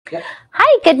Yep.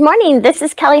 Hi, good morning. This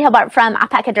is Kelley Hobart from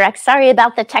Alpaca Direct. Sorry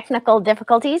about the technical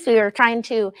difficulties. We were trying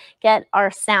to get our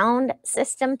sound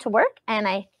system to work, and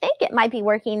I think it might be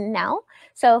working now.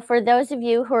 So for those of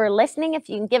you who are listening, if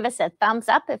you can give us a thumbs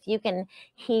up if you can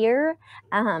hear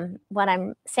what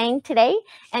I'm saying today.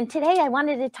 And today I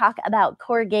wanted to talk about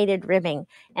corrugated ribbing.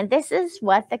 And this is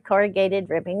what the corrugated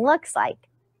ribbing looks like.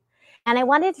 And I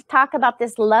wanted to talk about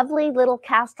this lovely little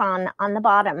cast on the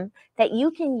bottom that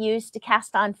you can use to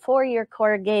cast on for your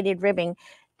corrugated ribbing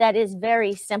that is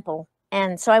very simple.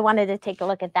 And so I wanted to take a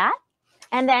look at that.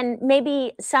 And then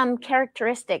maybe some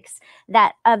characteristics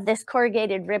that of this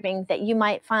corrugated ribbing that you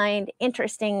might find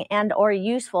interesting and or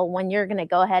useful when you're going to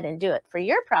go ahead and do it for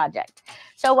your project.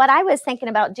 So what I was thinking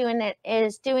about doing it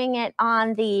is doing it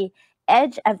on the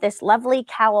edge of this lovely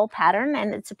cowl pattern,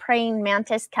 and it's a praying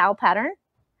mantis cowl pattern.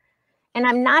 And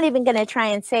I'm not even going to try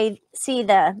and tell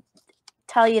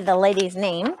you the lady's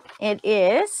name. It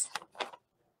is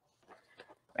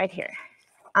right here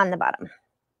on the bottom.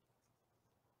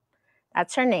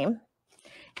 That's her name.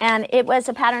 And it was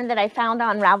a pattern that I found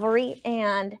on Ravelry,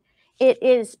 and it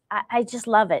is, I just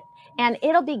love it. And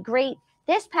it'll be great.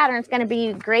 This pattern is going to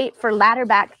be great for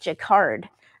ladderback jacquard.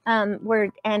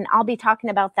 And I'll be talking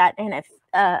about that in a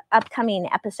upcoming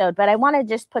episode, but I want to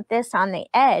just put this on the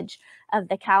edge of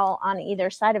the cowl on either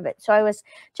side of it. So I was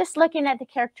just looking at the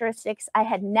characteristics. I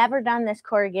had never done this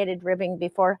corrugated ribbing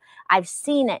before. I've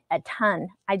seen it a ton.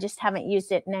 I just haven't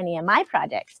used it in any of my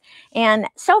projects. And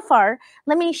so far,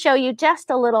 let me show you just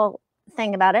a little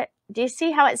thing about it. Do you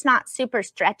see how it's not super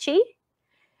stretchy?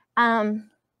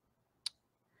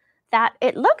 That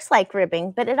it looks like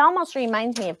ribbing, but it almost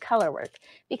reminds me of color work,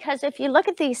 because if you look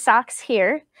at these socks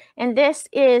here, and this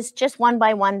is just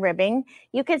 1x1 ribbing,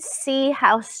 you could see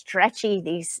how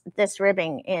stretchy this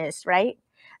ribbing is, right?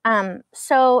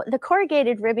 So the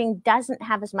corrugated ribbing doesn't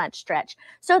have as much stretch.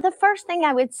 So the first thing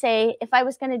I would say, if I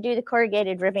was going to do the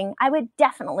corrugated ribbing, I would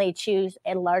definitely choose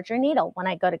a larger needle when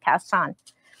I go to cast on.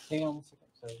 Hang on a second.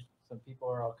 So some people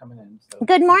are all coming in. So.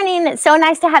 Good morning. It's so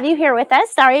nice to have you here with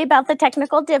us. Sorry about the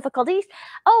technical difficulties.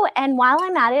 Oh, and while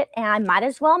I'm at it, and I might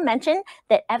as well mention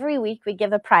that every week we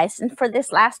give a prize. And for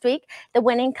this last week, the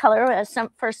winning color was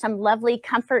for some lovely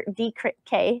Comfort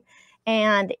DK.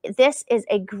 And this is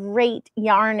a great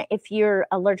yarn if you're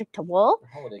allergic to wool.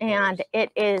 And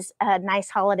it is a nice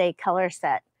holiday color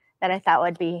set that I thought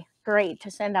would be great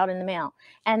to send out in the mail.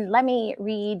 And let me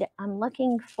read. I'm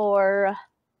looking for...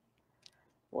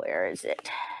 Where is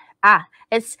it?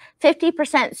 It's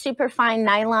 50% superfine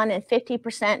nylon and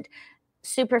 50%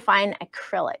 superfine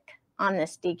acrylic on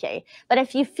this DK. But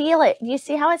if you feel it, you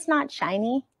see how it's not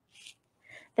shiny?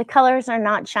 The colors are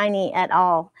not shiny at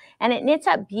all. And it knits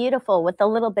up beautiful with a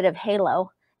little bit of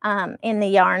halo in the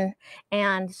yarn.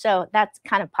 And so that's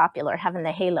kind of popular, having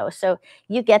the halo. So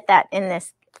you get that in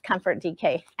this Comfort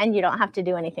DK, and you don't have to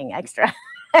do anything extra.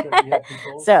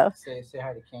 So say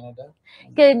hi to Canada.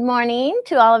 Good morning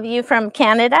to all of you from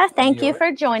Canada. Thank you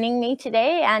for joining me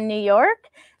today, and New York.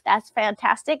 That's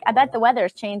fantastic. I bet the weather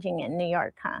is changing in New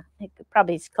York, huh? It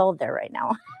probably is cold there right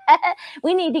now.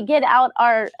 We need to get out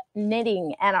our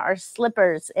knitting and our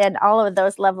slippers and all of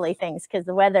those lovely things, because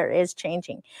the weather is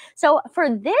changing. So for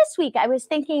this week, I was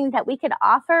thinking that we could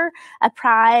offer a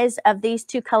prize of these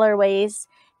two colorways,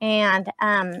 and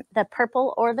the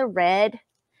purple or the red.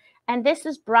 And this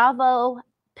is Bravo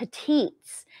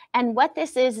Petites. And what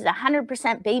this is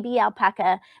 100% baby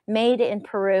alpaca made in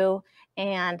Peru.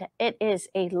 And it is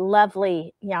a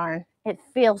lovely yarn. It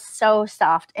feels so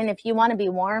soft. And if you want to be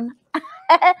warm,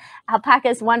 alpaca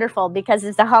is wonderful because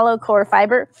it's a hollow core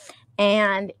fiber,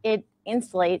 and it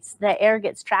insulates. The air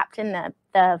gets trapped in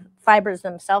the fibers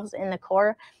themselves in the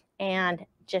core and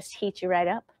just heats you right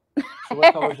up. So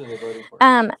what colors are they voting for?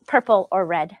 Purple or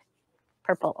red.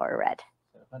 Purple or red.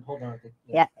 Hold on.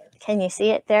 Yeah. Can you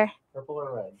see it there? Purple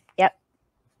or red? Yep.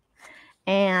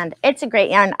 And it's a great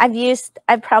yarn.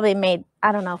 I've probably made,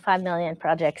 I don't know, 5 million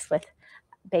projects with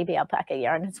baby alpaca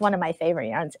yarn. It's one of my favorite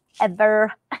yarns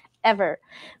ever.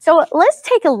 So let's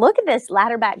take a look at this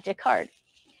ladderback jacquard.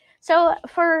 So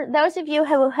for those of you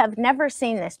who have never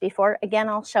seen this before, again,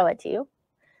 I'll show it to you.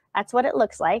 That's what it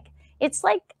looks like. It's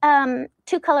like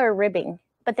two-color ribbing,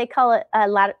 but they call it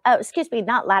not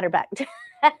ladderback.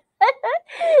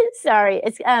 Sorry,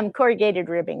 it's corrugated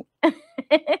ribbing.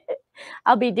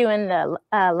 I'll be doing the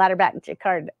ladderback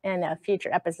jacquard in a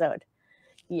future episode.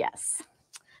 Yes.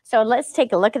 So let's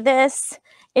take a look at this.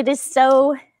 It is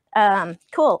so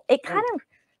cool. It kind of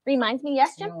reminds me.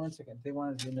 Yes, Jim? Hang on 1 second. They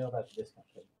wanted to know about the discount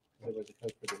code. There was a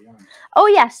code for the yarn. Oh,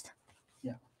 yes.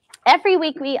 Yeah. Every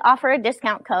week we offer a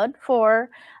discount code for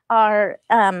our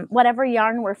whatever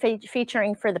yarn we're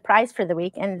featuring for the prize for the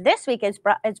week. And this week is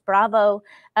Bravo,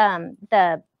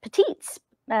 the Petites,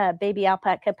 Baby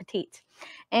Alpaca Petites.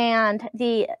 And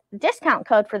the discount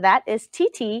code for that is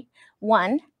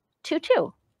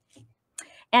TT122.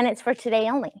 And it's for today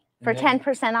only, for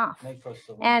 10% off.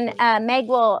 And Meg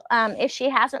will, if she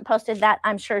hasn't posted that,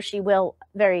 I'm sure she will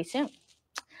very soon.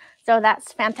 So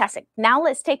that's fantastic. Now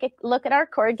let's take a look at our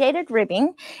corrugated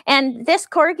ribbing. And this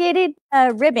corrugated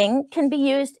ribbing can be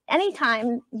used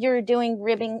anytime you're doing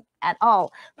ribbing at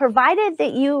all, provided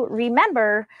that you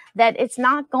remember that it's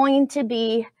not going to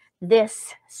be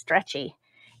this stretchy.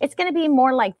 It's going to be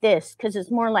more like this because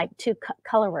it's more like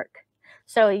color work.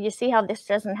 So you see how this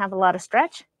doesn't have a lot of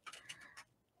stretch?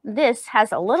 This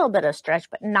has a little bit of stretch,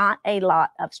 but not a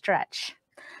lot of stretch.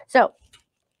 So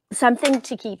something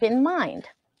to keep in mind.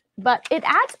 But it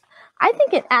adds, I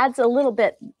think it adds a little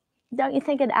bit, don't you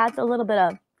think it adds a little bit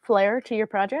of flair to your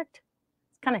project?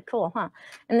 It's kind of cool, huh?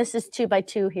 And this is 2 by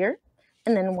 2 here,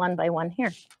 and then 1 by 1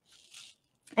 here.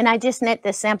 And I just knit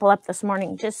this sample up this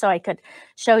morning just so I could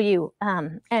show you,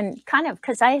 and kind of,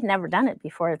 because I had never done it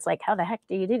before. It's like, how the heck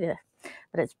do you do this?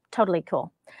 But it's totally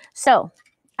cool. So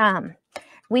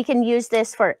we can use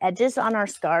this for edges on our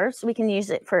scarves. We can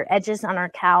use it for edges on our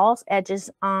cowls,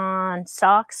 edges on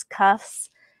socks, cuffs,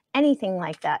 anything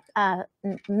like that.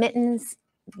 Mittens,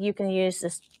 you can use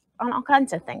this on all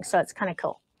kinds of things. So it's kind of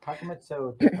cool. How come it's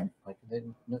so different? Like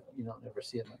you don't never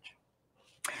see it much.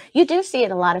 You do see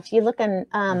it a lot. If you look in,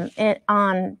 it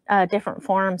on different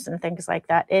forums and things like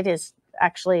that, it is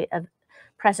actually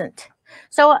present.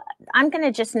 So I'm going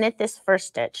to just knit this first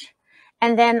stitch.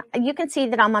 And then you can see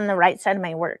that I'm on the right side of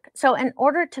my work. So in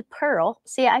order to purl,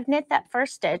 see, I've knit that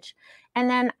first stitch. And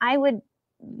then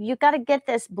you got to get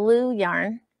this blue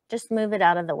yarn. Just move it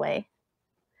out of the way.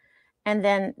 And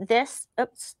then this,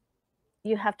 oops,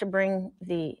 you have to bring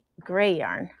the gray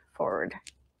yarn forward.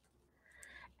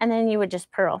 And then you would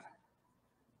just purl.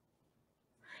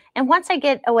 And once I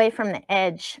get away from the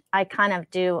edge, I kind of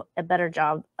do a better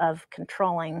job of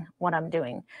controlling what I'm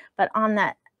doing. But on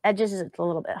that edges, it's a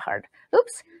little bit hard.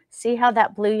 Oops, see how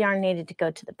that blue yarn needed to go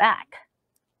to the back.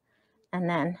 And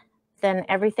then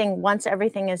everything, once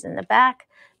everything is in the back,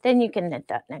 then you can knit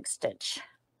that next stitch.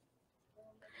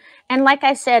 And like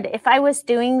I said, if I was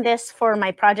doing this for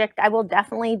my project, I will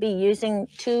definitely be using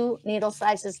 2 needle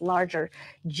sizes larger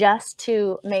just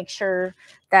to make sure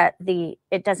that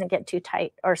it doesn't get too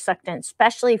tight or sucked in,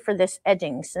 especially for this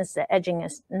edging, since the edging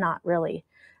is not really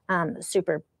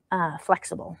super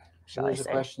flexible, shall I say. There's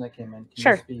a question that came in. Can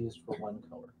Sure. this be used for one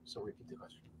color? So repeat the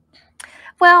question.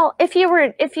 Well, if you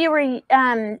were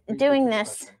doing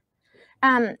this,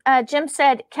 Jim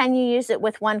said, can you use it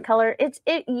with one color?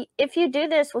 If you do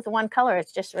this with one color,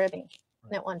 it's just ribbing.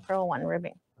 Right. Knit 1 purl 1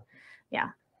 ribbing. Yeah.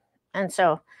 And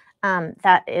so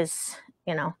that is,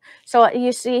 so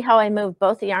you see how I moved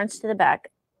both the yarns to the back.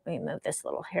 Let me move this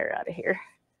little hair out of here.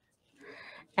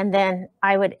 And then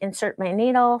I would insert my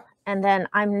needle, and then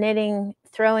I'm knitting,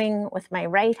 throwing with my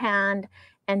right hand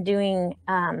and doing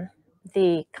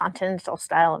the continental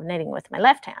style of knitting with my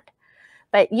left hand.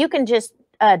 But you can just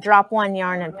drop one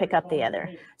yarn and pick up the other.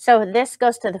 So this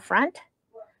goes to the front.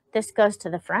 This goes to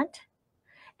the front.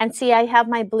 And see, I have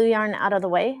my blue yarn out of the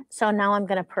way. So now I'm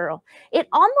going to purl. It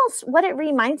almost, what it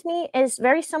reminds me is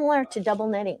very similar to double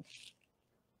knitting.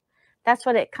 That's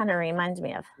what it kind of reminds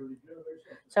me of.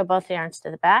 So both yarns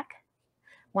to the back,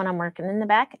 one I'm working in the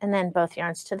back, and then both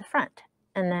yarns to the front,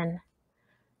 and then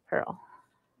purl.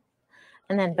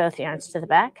 And then both yarns to the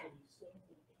back,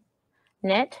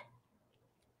 knit,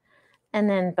 and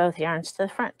then both yarns to the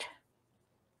front,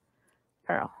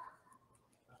 purl.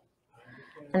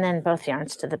 And then both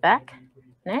yarns to the back,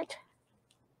 knit,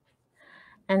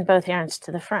 and both yarns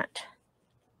to the front,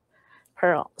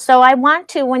 purl. So I want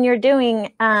to, when you're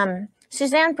doing,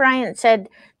 Suzanne Bryant said,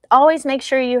 always make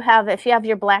sure you have, if you have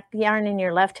your black yarn in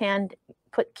your left hand,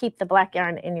 keep the black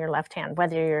yarn in your left hand,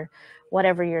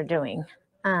 whatever you're doing.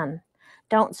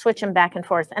 Don't switch them back and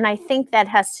forth. And I think that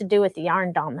has to do with the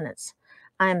yarn dominance.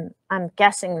 I'm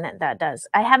guessing that does.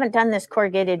 I haven't done this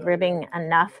corrugated ribbing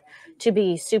enough to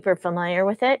be super familiar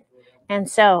with it. And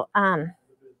so I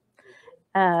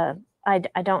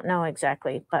don't know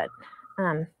exactly, but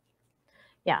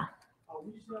yeah.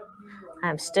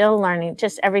 I'm still learning.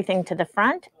 Just everything to the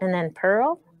front, and then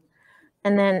purl,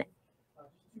 and then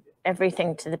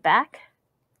everything to the back,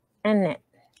 and knit.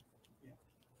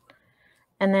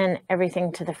 And then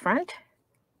everything to the front,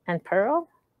 and purl.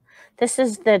 This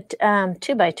is the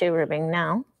 2 by 2 ribbing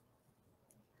now.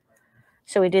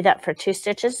 So we do that for 2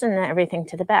 stitches, and then everything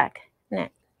to the back,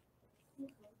 knit.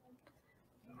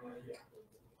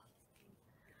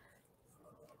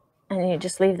 And you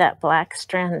just leave that black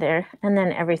strand there, and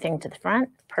then everything to the front,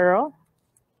 purl.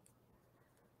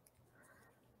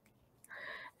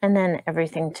 And then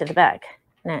everything to the back,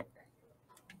 knit.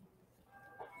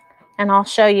 And I'll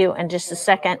show you in just a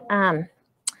second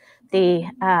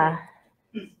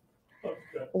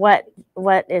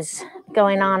what is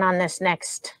going on this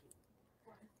next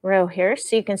row here,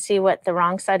 so you can see what the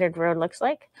wrong-sided row looks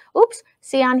like. Oops,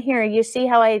 see on here, you see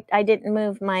how I didn't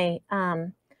move my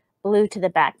blue to the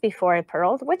back before I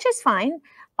purled, which is fine.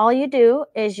 All you do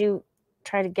is you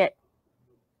try to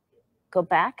go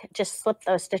back, just slip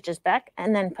those stitches back,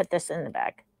 and then put this in the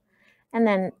back. And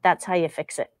then that's how you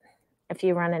fix it if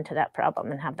you run into that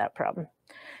problem and have that problem.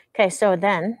 Okay, so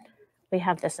then we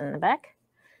have this in the back,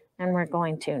 and we're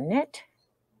going to knit,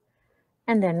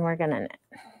 and then we're going to knit.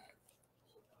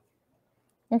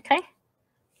 Okay.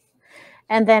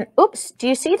 And then, oops, do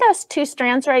you see those two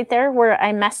strands right there where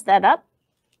I messed that up?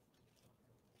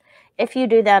 If you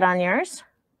do that on yours,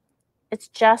 it's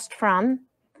just from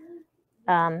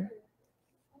having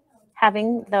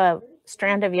the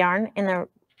strand of yarn in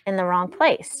the wrong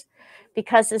place.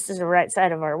 Because this is the right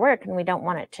side of our work and we don't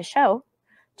want it to show,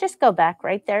 just go back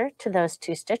right there to those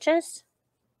two stitches,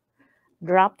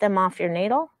 drop them off your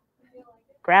needle,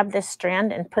 grab this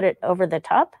strand and put it over the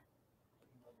top,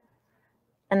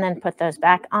 and then put those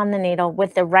back on the needle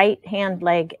with the right hand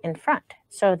leg in front.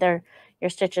 So your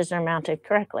stitches are mounted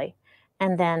correctly.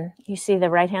 And then you see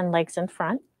the right hand legs in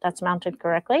front, that's mounted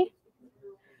correctly.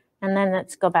 And then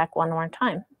let's go back one more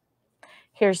time.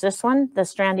 Here's this one. The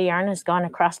strand of yarn is going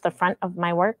across the front of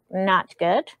my work. Not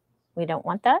good. We don't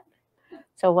want that.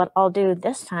 So what I'll do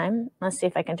this time, let's see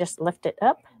if I can just lift it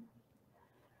up.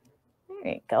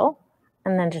 There you go.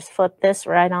 And then just flip this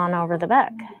right on over the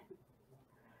back.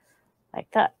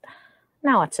 Like that.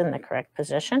 Now it's in the correct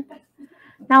position.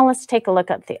 Now let's take a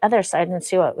look at the other side and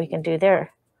see what we can do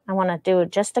there. I want to do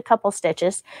just a couple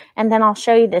stitches, and then I'll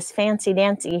show you this fancy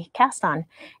dancy cast on.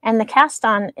 And the cast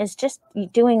on is just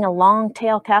doing a long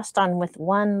tail cast on with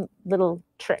one little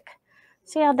trick.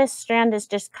 See how this strand is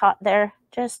just caught there?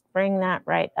 Just bring that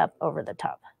right up over the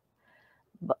top.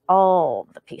 All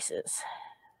the pieces.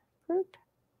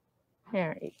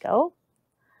 There you go.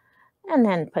 And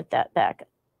then put that back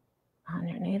on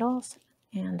your needles.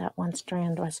 And that one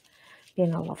strand was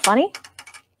being a little funny.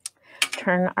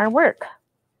 Turn our work.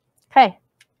 Okay,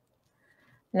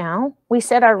 now we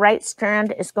said our right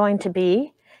strand is going to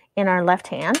be in our left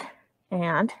hand,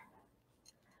 and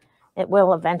it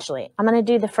will eventually. I'm going to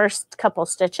do the first couple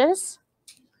stitches.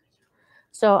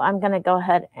 So I'm going to go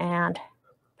ahead and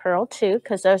purl two,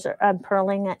 because those are, I'm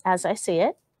purling it as I see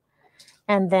it.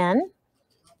 And then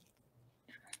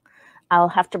I'll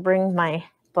have to bring my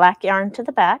black yarn to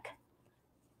the back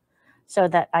so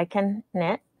that I can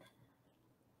knit.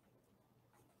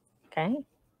 Okay.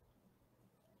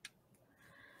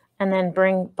 And then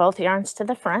bring both yarns to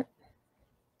the front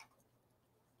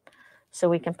so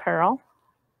we can purl.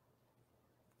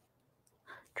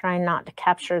 Try not to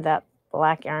capture that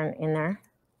black yarn in there.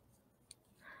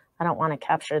 I don't want to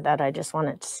capture that. I just want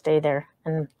it to stay there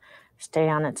and stay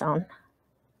on its own.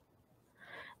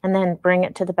 And then bring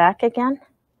it to the back again.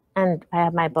 And I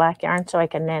have my black yarn so I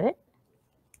can knit it.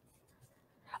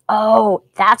 Oh,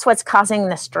 that's what's causing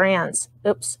the strands.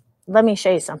 Oops. Let me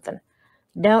show you something.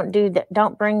 Don't do that.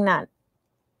 Don't bring that.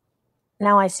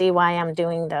 Now I see why I'm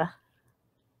doing the.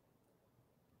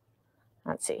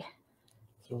 Let's see.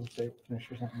 So finish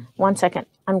or something. 1 second.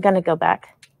 I'm going to go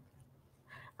back.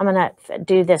 I'm going to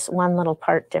do this one little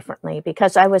part differently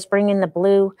because I was bringing the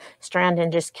blue strand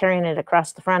and just carrying it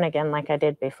across the front again like I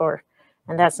did before.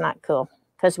 And that's not cool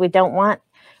because we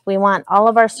want all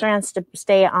of our strands to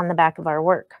stay on the back of our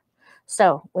work.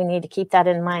 So we need to keep that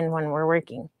in mind when we're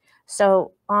working.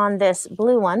 So on this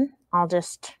blue one, I'll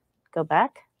just go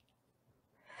back.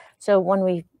 So when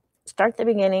we start the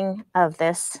beginning of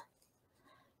this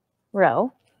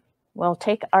row, we'll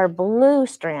take our blue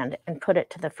strand and put it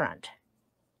to the front.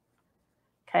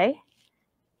 Okay.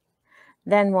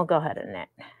 Then we'll go ahead and knit.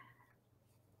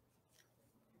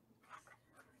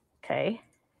 Okay.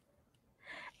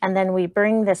 And then we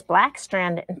bring this black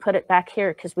strand and put it back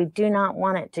here because we do not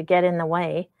want it to get in the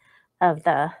way of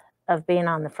being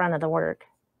on the front of the work.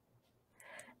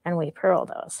 And we purl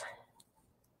those.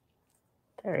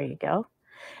 There you go.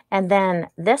 And then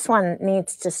this one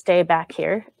needs to stay back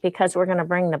here because we're going to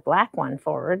bring the black one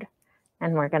forward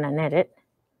and we're going to knit it.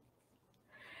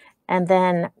 And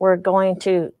then we're going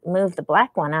to move the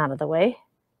black one out of the way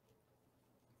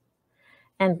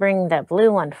and bring the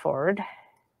blue one forward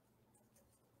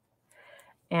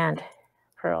and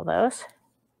purl those.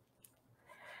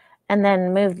 And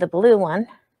then move the blue one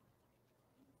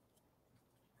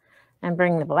and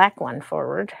bring the black one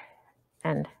forward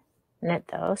and knit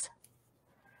those.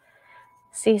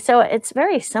 See, so it's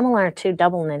very similar to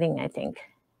double knitting, I think.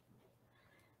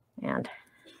 And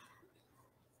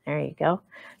there you go.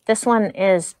 This one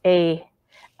is a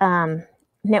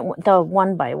knit the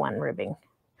 1x1 ribbing.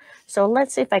 So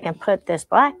let's see if I can put this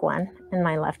black one in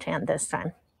my left hand this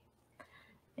time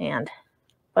and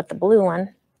put the blue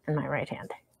one in my right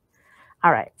hand.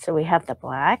 All right, so we have the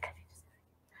black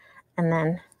and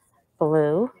then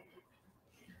blue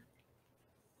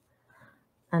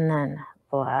and then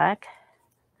black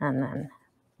and then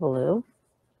blue.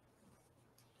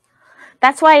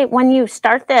 That's why when you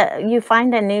start you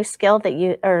find a new skill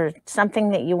that or something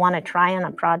that you want to try on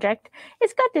a project,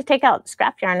 it's good to take out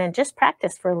scrap yarn and just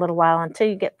practice for a little while until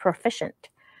you get proficient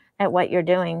at what you're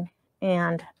doing.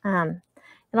 And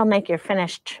it'll make your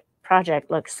finished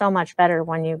project look so much better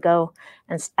when you go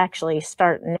and actually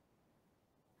start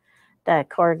the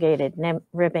corrugated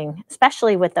ribbing,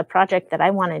 especially with the project that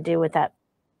I want to do with this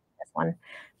one,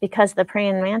 because the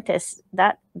praying mantis,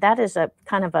 that is a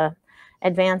kind of a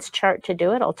advanced chart to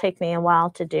do. It'll take me a while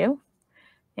to do,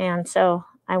 and so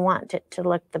I want it to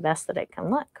look the best that it can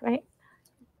look, right?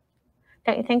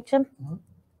 Don't you think, Jim? Mm-hmm.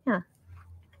 Yeah.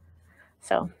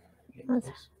 So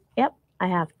yep, I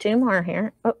have 2 more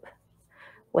here. Oh,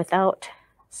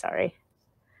 sorry,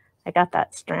 I got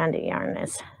that strand of yarn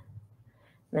is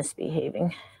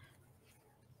misbehaving.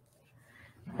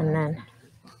 And then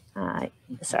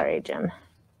sorry, Jim,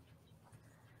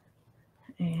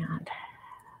 and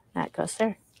that goes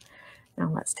there.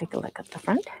 Now let's take a look at the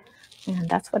front, and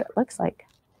that's what it looks like.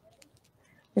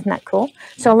 Isn't that cool?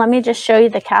 So let me just show you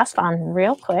the cast on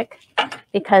real quick,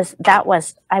 because I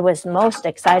was most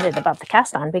excited about the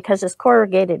cast on, because this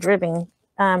corrugated ribbing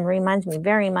reminds me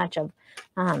very much of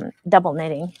double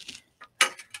knitting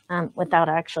without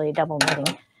actually double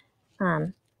knitting.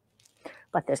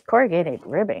 But this corrugated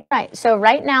ribbing. Right, so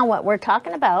right now what we're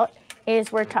talking about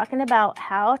is we're talking about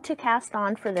how to cast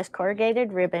on for this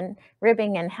corrugated ribbing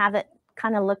and have it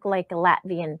kind of look like a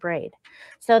Latvian braid.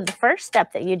 So the first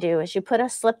step that you do is you put a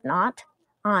slip knot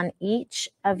on each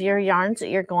of your yarns that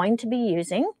you're going to be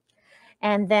using.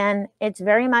 And then it's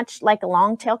very much like a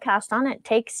long tail cast on.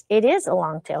 It is a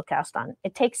long tail cast on.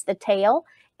 It takes the tail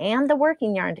and the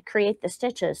working yarn to create the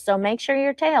stitches. So make sure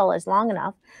your tail is long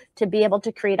enough to be able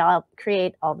to create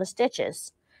all the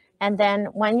stitches. And then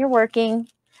when you're working,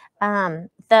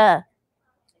 yes.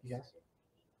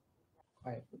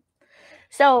 Quiet.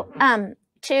 So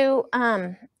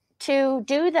to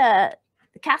do the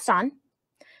cast on,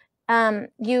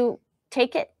 you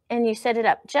take it and you set it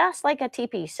up just like a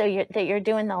teepee, so you're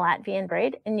doing the Latvian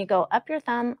braid, and you go up your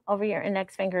thumb, over your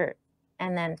index finger,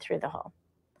 and then through the hole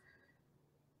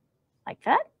like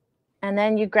that. And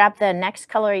then you grab the next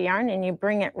color of yarn and you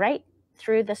bring it right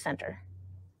through the center,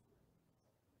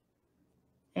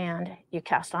 and you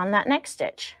cast on that next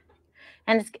stitch.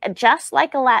 And it's just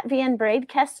like a Latvian braid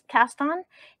cast on.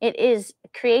 It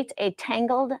creates a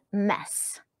tangled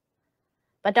mess,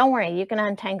 but don't worry, you can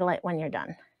untangle it when you're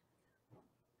done.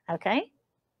 Okay?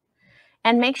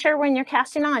 And make sure when you're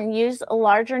casting on, use a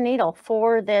larger needle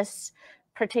for this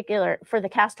for the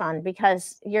cast on,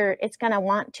 because it's going to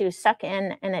want to suck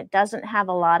in, and it doesn't have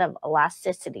a lot of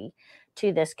elasticity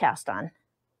to this cast on.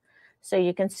 So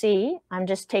you can see I'm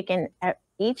just taking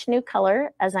each new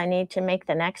color as I need to make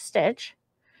the next stitch,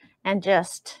 and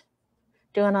just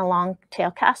doing a long tail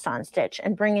cast on stitch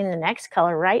and bringing the next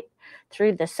color right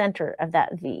through the center of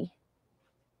that V,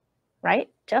 right?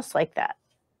 Just like that.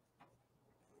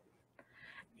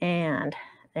 And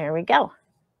there we go.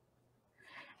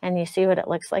 And you see what it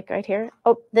looks like right here?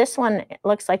 Oh, this one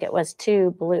looks like it was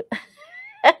too blue.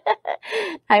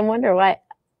 I wonder why.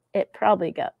 It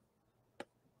probably got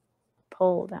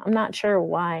pulled. I'm not sure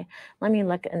why. Let me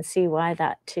look and see why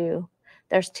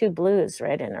there's 2 blues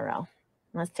right in a row.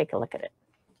 Let's take a look at it.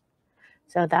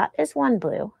 So that is one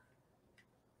blue.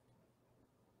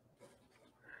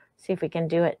 See if we can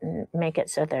do it and make it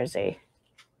so there's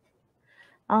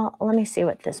let me see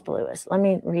what this blue is. Let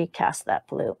me recast that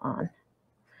blue on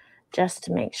just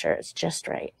to make sure it's just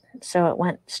right. So it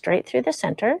went straight through the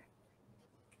center,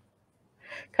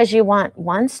 because you want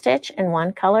 1 stitch in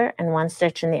one color and 1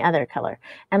 stitch in the other color.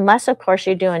 Unless, of course,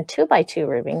 you're doing 2x2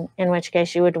 ribbing, in which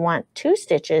case you would want 2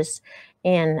 stitches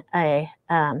in a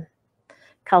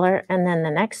color and then the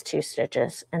next 2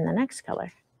 stitches in the next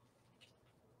color.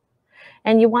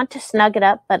 And you want to snug it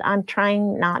up, but I'm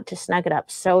trying not to snug it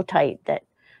up so tight that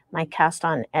my cast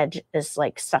on edge is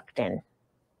like sucked in.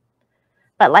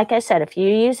 But like I said, if you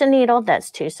use a needle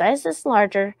that's 2 sizes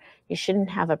larger, you shouldn't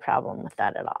have a problem with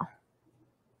that at all.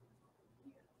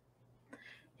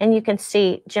 And you can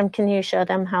see, Jim, can you show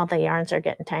them how the yarns are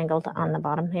getting tangled on the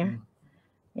bottom here?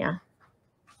 Yeah.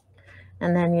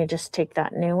 And then you just take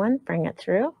that new one, bring it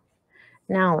through.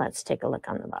 Now let's take a look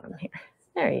on the bottom here.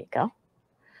 There you go.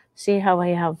 See how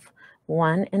we have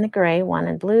one in the gray, one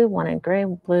in blue, one in gray,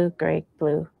 blue, gray,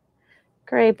 blue,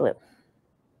 gray, blue.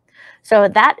 So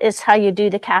that is how you do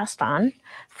the cast on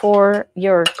for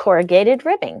your corrugated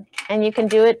ribbing. And you can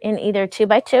do it in either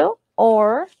 2x2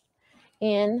 or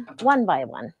in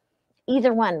 1x1.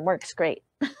 Either one works great.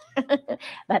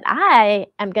 But I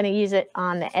am going to use it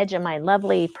on the edge of my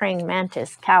lovely praying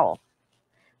mantis cowl.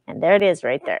 And there it is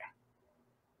right there.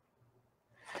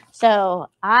 So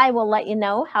I will let you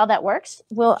know how that works.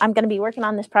 I'm going to be working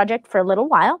on this project for a little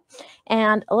while.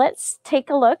 And let's take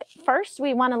a look. First,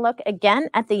 we want to look again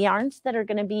at the yarns that are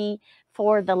going to be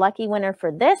for the lucky winner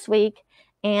for this week.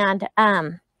 And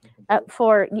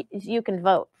you can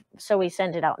vote. So we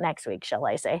send it out next week, shall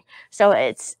I say. So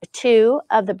it's 2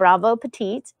 of the Bravo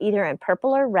Petites, either in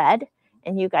purple or red.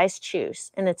 And you guys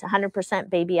choose. And it's 100%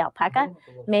 baby alpaca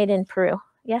made in Peru.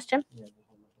 Yes, Jim?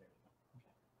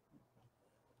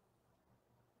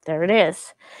 There it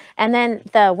is. And then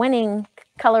the winning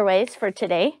colorways for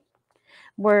today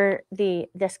were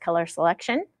this color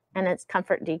selection, and it's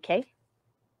Comfort DK,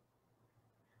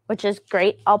 which is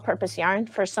great all-purpose yarn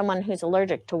for someone who's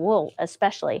allergic to wool,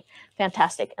 especially.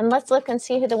 Fantastic. And let's look and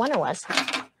see who the winner was.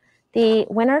 The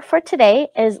winner for today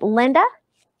is Linda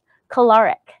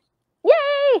Kolaric.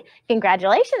 Yay!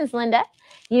 Congratulations, Linda.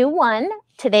 You won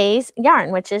today's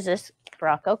yarn, which is this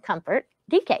Barocco Comfort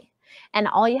DK. And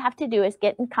all you have to do is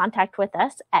get in contact with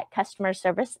us at customer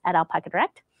service at Alpaca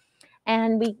Direct.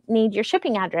 And we need your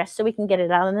shipping address so we can get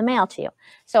it out in the mail to you.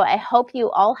 So I hope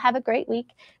you all have a great week.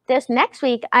 This next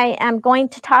week, I am going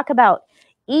to talk about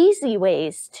easy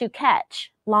ways to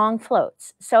catch long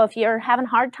floats. So if you're having a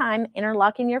hard time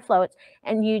interlocking your floats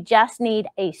and you just need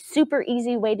a super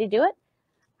easy way to do it,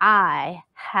 I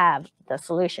have the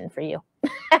solution for you.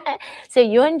 So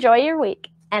you enjoy your week,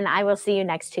 and I will see you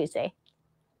next Tuesday.